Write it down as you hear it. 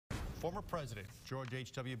Former President George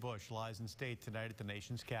H.W. Bush lies in state tonight at the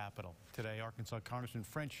nation's capital. Today, Arkansas Congressman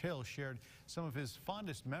Hill shared some of his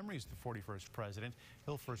fondest memories of the 41st president.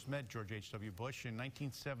 Hill first met George H.W. Bush in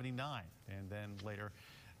 1979 and then later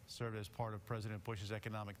served as part of President Bush's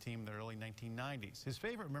economic team in the early 1990s. His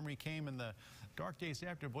favorite memory came in the dark days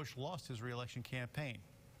after Bush lost his re-election campaign.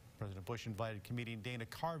 President Bush invited comedian Dana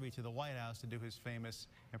Carvey to the White House to do his famous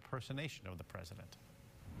impersonation of the president.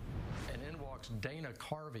 And in walks Dana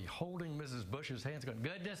Carvey holding Mrs. Bush's hands going,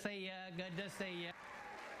 "Good to see ya, good to see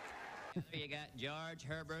ya." You got George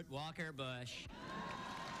Herbert Walker Bush.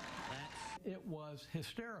 It was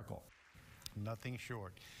hysterical. Nothing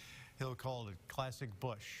short. Hill called it classic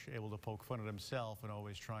Bush, able to poke fun at himself and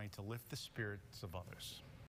always trying to lift the spirits of others.